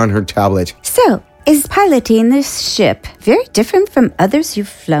gossip feed on her tablet. So, is piloting this ship very different from others you've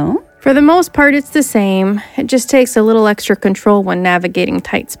flown? For the most part, it's the same. It just takes a little extra control when navigating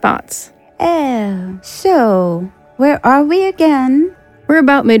tight spots. Oh, so where are we again? We're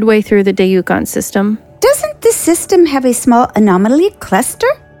about midway through the Deucon system. Doesn't the system have a small anomaly cluster?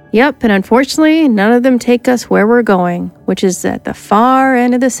 Yep, and unfortunately, none of them take us where we're going, which is at the far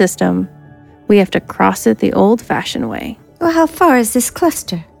end of the system. We have to cross it the old-fashioned way. Well, how far is this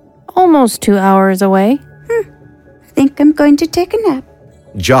cluster? Almost 2 hours away. I think I'm going to take a nap.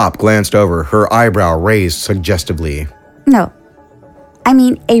 Jop glanced over, her eyebrow raised suggestively. No, I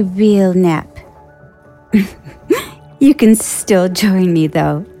mean a real nap. You can still join me,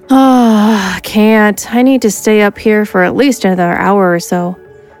 though. Oh, can't. I need to stay up here for at least another hour or so.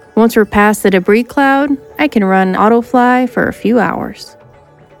 Once we're past the debris cloud, I can run autofly for a few hours.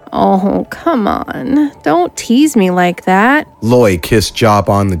 Oh, come on. Don't tease me like that. Loy kissed Jop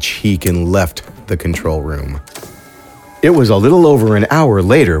on the cheek and left the control room. It was a little over an hour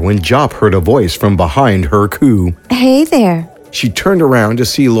later when Jop heard a voice from behind her coup. Hey there. She turned around to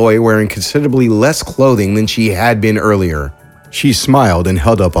see Loy wearing considerably less clothing than she had been earlier. She smiled and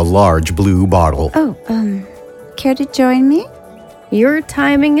held up a large blue bottle. Oh, care to join me? Your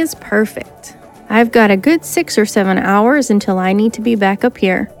timing is perfect. I've got a good 6 or 7 hours until I need to be back up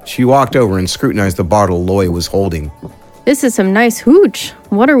here. She walked over and scrutinized the bottle Loy was holding. This is some nice hooch.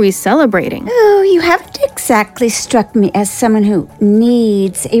 What are we celebrating? Oh, you haven't exactly struck me as someone who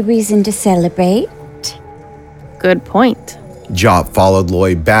needs a reason to celebrate. Good point. Jop followed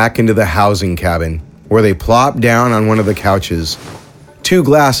Loy back into the housing cabin, where they plopped down on one of the couches. 2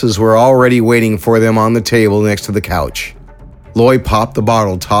 glasses were already waiting for them on the table next to the couch. Loy popped the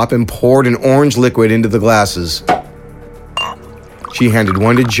bottle top and poured an orange liquid into the glasses. She handed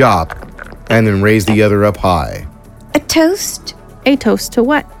one to Jop and then raised the other up high. A toast? A toast to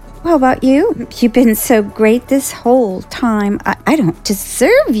what? How about you? You've been so great this whole time. I don't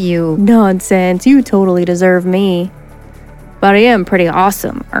deserve you. Nonsense. You totally deserve me. But I am pretty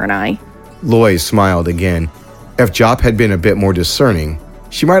awesome, aren't I? Loy smiled again. If Jop had been a bit more discerning,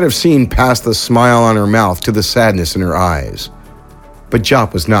 she might have seen past the smile on her mouth to the sadness in her eyes. But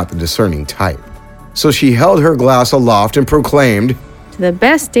Jop was not the discerning type. So she held her glass aloft and proclaimed, "To the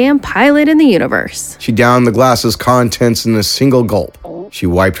best damn pilot in the universe." She downed the glass's contents in a single gulp. She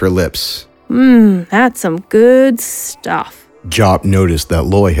wiped her lips. That's some good stuff. Jop noticed that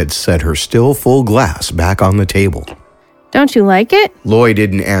Loy had set her still full glass back on the table. Don't you like it? Loy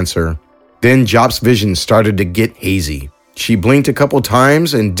didn't answer. Then Jop's vision started to get hazy. She blinked a couple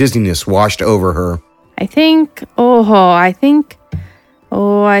times and dizziness washed over her. I think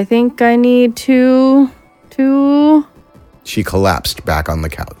I need to... She collapsed back on the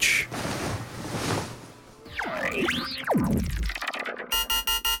couch.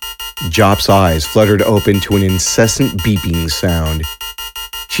 Jop's eyes fluttered open to an incessant beeping sound.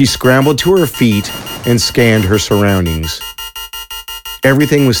 She scrambled to her feet and scanned her surroundings.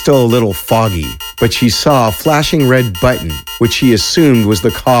 Everything was still a little foggy, but she saw a flashing red button, which she assumed was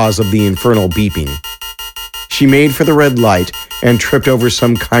the cause of the infernal beeping. She made for the red light and tripped over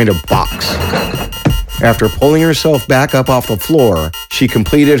some kind of box. After pulling herself back up off the floor, she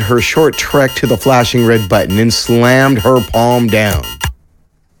completed her short trek to the flashing red button and slammed her palm down.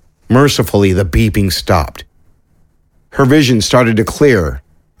 Mercifully, the beeping stopped. Her vision started to clear,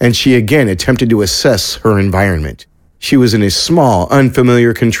 and she again attempted to assess her environment. She was in a small,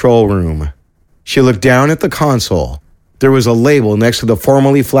 unfamiliar control room. She looked down at the console. There was a label next to the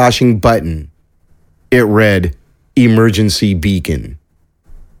formerly flashing button. It read, Emergency Beacon.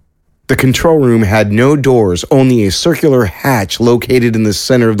 The control room had no doors, only a circular hatch located in the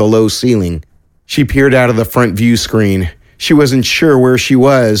center of the low ceiling. She peered out of the front view screen. She wasn't sure where she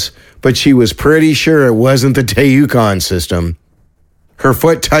was, but she was pretty sure it wasn't the Teyukon system. Her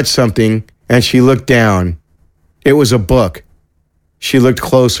foot touched something, and she looked down. It was a book. She looked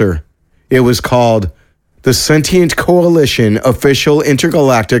closer. It was called The Sentient Coalition Official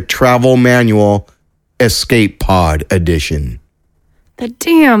Intergalactic Travel Manual, Escape Pod Edition. The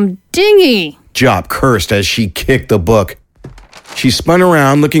damn dinghy! Jop cursed as she kicked the book. She spun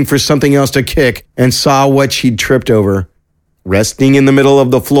around looking for something else to kick and saw what she'd tripped over. Resting in the middle of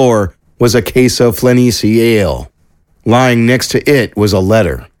the floor was a case of Flenici ale. Lying next to it was a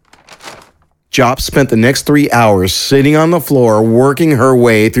letter. Jop spent the next 3 hours sitting on the floor working her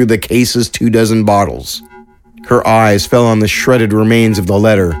way through the case's 24 bottles. Her eyes fell on the shredded remains of the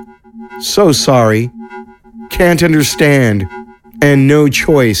letter. So sorry. Can't understand. And no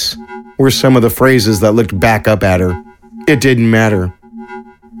choice were some of the phrases that looked back up at her. It didn't matter.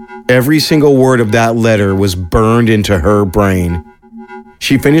 Every single word of that letter was burned into her brain.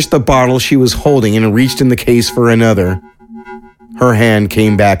 She finished the bottle she was holding and reached in the case for another. Her hand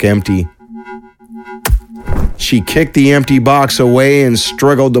came back empty. She kicked the empty box away and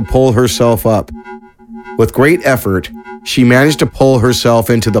struggled to pull herself up. With great effort, she managed to pull herself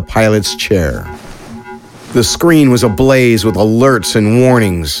into the pilot's chair. The screen was ablaze with alerts and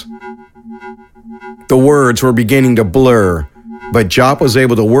warnings. The words were beginning to blur, but Jop was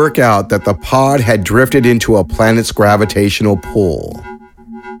able to work out that the pod had drifted into a planet's gravitational pull.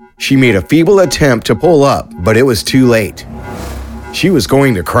 She made a feeble attempt to pull up, but it was too late. She was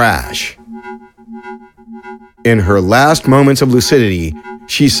going to crash. In her last moments of lucidity,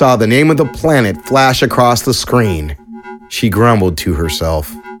 she saw the name of the planet flash across the screen. She grumbled to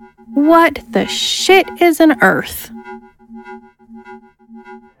herself. What the shit is an Earth?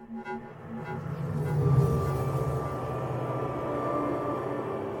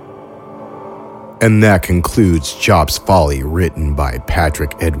 And that concludes Jop's Folly, written by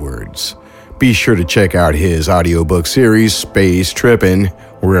Patrick Edwards. Be sure to check out his audiobook series, Space Trippin',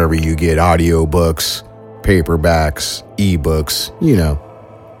 wherever you get audiobooks, paperbacks, ebooks, you know.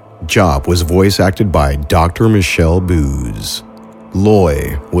 Jop was voice acted by Dr. Michelle Booz.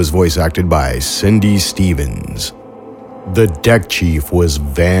 Loy was voice acted by Cindy Stevens. The deck chief was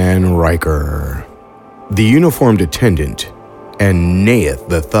Van Riker. The uniformed attendant and Naeth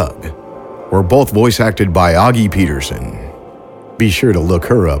the thug were both voice acted by Augie Peterson. Be sure to look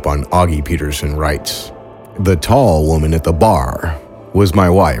her up on Augie Peterson Writes. The tall woman at the bar was my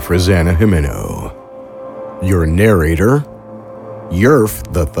wife, Rosanna Jimeno. Your narrator,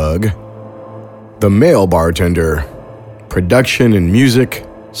 Yerf the thug. The male bartender, production and music,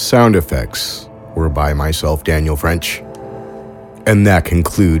 sound effects were by myself, Daniel French. And that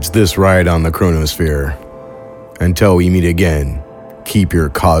concludes this ride on the Chronosphere. Until we meet again, keep your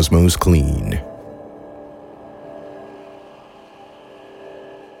cosmos clean.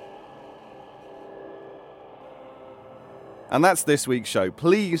 And that's this week's show.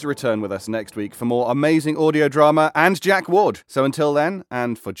 Please return with us next week for more amazing audio drama and Jack Ward. So until then,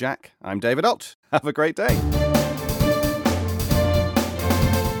 and for Jack, I'm David Alt. Have a great day.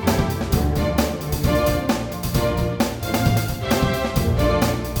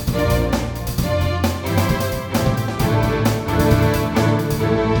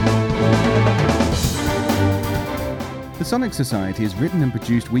 The Sonic Society is written and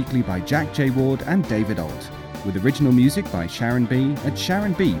produced weekly by Jack J. Ward and David Alt, with original music by Sharon B. at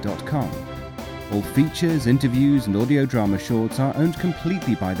sharonb.com. All features, interviews, and audio drama shorts are owned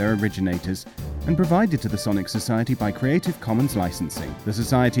completely by their originators and provided to the Sonic Society by Creative Commons licensing. The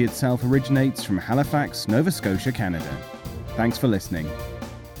Society itself originates from Halifax, Nova Scotia, Canada. Thanks for listening.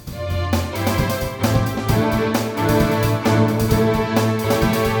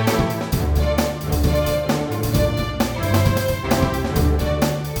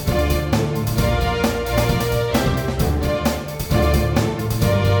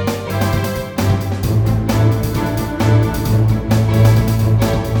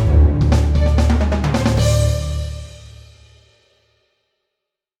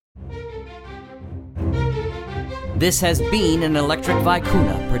 This has been an Electric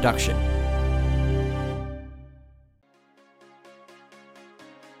Vicuna production.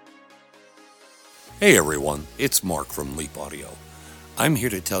 Hey everyone, it's Mark from Leap Audio. I'm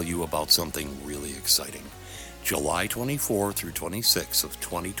here to tell you about something really exciting. July 24 through 26 of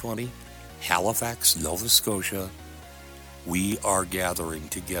 2020, Halifax, Nova Scotia, we are gathering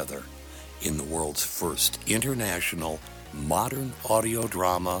together in the world's first international modern audio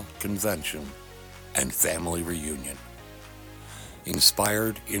drama convention and family reunion.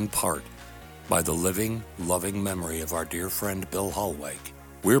 Inspired in part by the living, loving memory of our dear friend Bill Hullweg,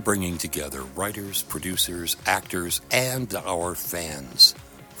 we're bringing together writers, producers, actors, and our fans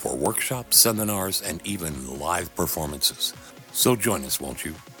for workshops, seminars, and even live performances. So join us, won't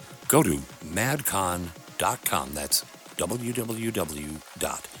you? Go to madcon.com, that's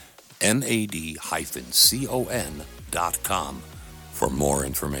www.mad-con.com for more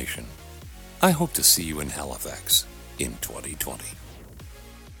information. I hope to see you in Halifax in 2020.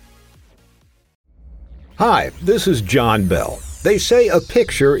 Hi, this is John Bell. They say a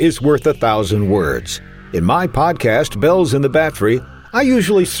picture is worth 1,000 words. In my podcast, Bells in the Battery, I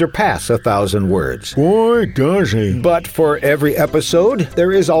usually surpass 1,000 words. Boy, does he. But for every episode,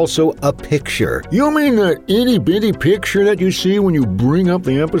 there is also a picture. You mean that itty-bitty picture that you see when you bring up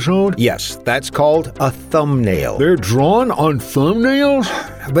the episode? Yes, that's called a thumbnail. They're drawn on thumbnails?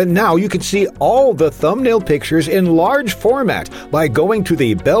 But now you can see all the thumbnail pictures in large format by going to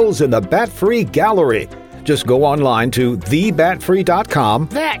the Bells in the Bat-Free gallery. Just go online to thebatfree.com.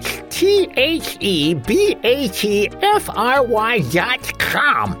 That's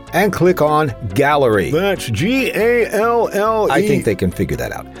THEBATFRY.com. And click on Gallery. That's GALLE. I think they can figure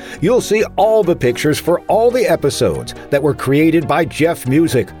that out. You'll see all the pictures for all the episodes that were created by Jeff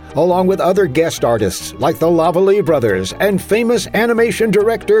Music, along with other guest artists like the Lavalley Brothers and famous animation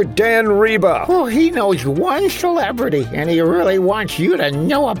director Dan Reba. Well, he knows one celebrity, and he really wants you to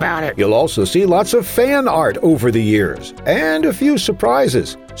know about it. You'll also see lots of fan art over the years, and a few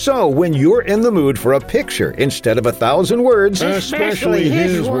surprises. So when you're in the mood for a picture instead of 1,000 words, especially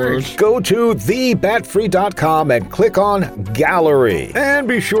his words, go to thebatfree.com and click on Gallery. And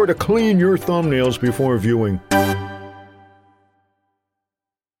be sure to clean your thumbnails before viewing.